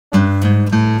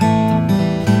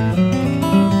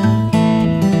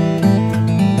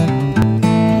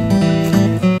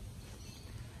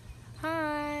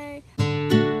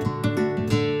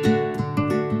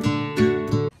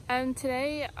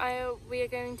we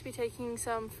are going to be taking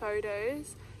some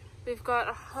photos. We've got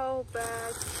a whole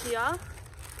bag here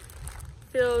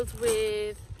filled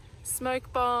with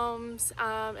smoke bombs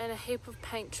and a heap of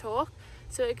paint chalk.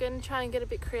 So we're going to try and get a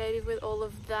bit creative with all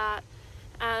of that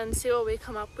and see what we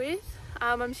come up with.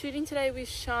 I'm shooting today with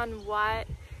Sharn White.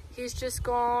 He's just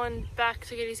gone back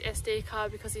to get his SD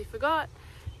card because he forgot,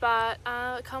 but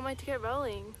I can't wait to get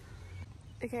rolling.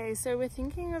 Okay, so we're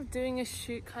thinking of doing a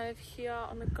shoot kind of here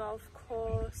on the golf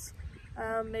course,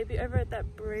 maybe over at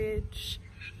that bridge,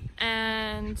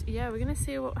 and yeah, we're gonna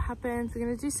see what happens. We're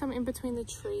gonna do some in between the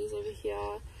trees over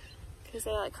here because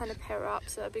they like kind of pair up,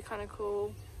 so that'd be kind of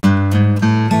cool.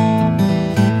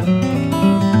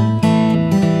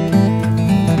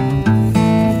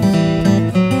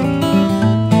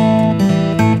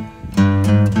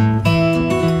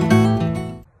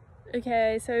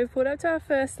 Okay, so we've pulled up to our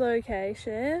first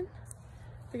location.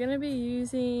 We're going to be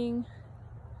using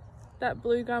that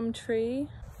blue gum tree.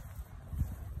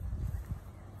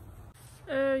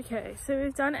 Okay, so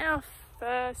we've done our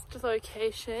first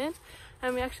location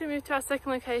and we actually moved to our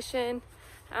second location,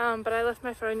 but I left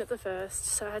my phone at the first,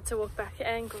 so I had to walk back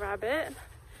and grab it.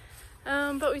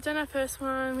 But we've done our first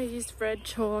one. We used red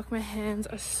chalk. My hands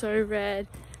are so red.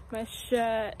 My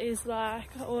shirt is like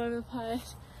all over the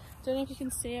place. Don't know if you can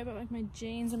see it, but like my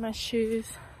jeans and my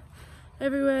shoes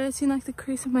everywhere. It's in like the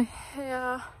crease of my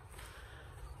hair.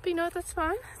 But you know what, that's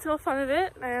fine. It's all fun of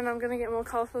it, and I'm gonna get more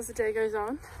colourful as the day goes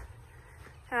on.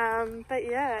 But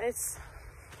yeah, it's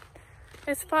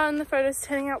fun. The photos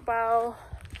turning out well.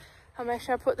 I'll make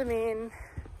sure I put them in.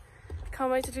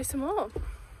 Can't wait to do some more.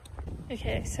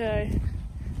 Okay, so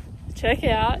check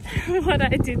out what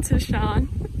I did to Sharn.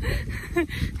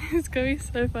 It's gonna be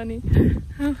so funny.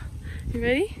 You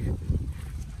ready?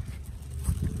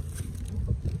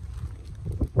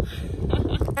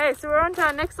 Okay, so we're on to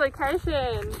our next location.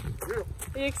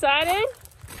 Are you excited?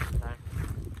 No.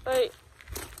 Wait,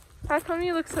 how come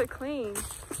you look so clean? The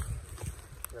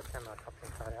camera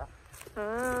cupping cut out.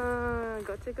 Ah,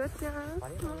 gotcha, gotcha. Why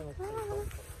do you make me look too short?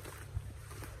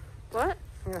 What?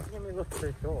 You make me look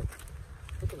too short.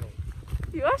 Look at me.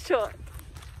 You are short.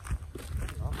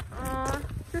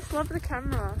 Just love the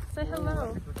camera. Say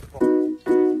hello.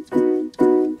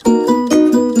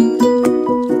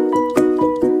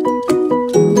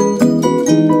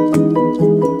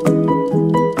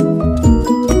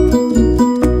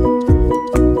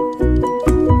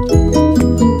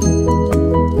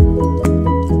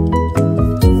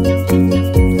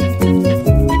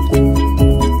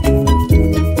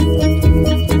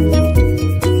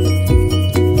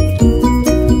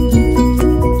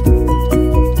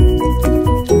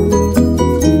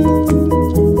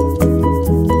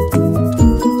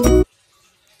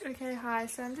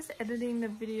 So I'm just editing the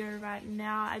video right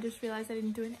now. I just realized I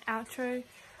didn't do an outro.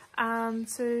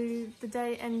 So the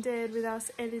day ended with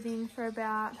us editing for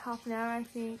about half an hour, I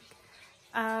think.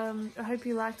 I hope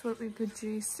you liked what we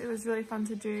produced. It was really fun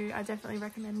to do. I definitely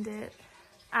recommend it.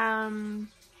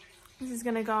 This is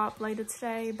going to go up later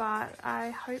today, but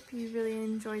I hope you really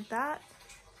enjoyed that,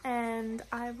 and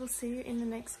I will see you in the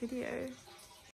next video.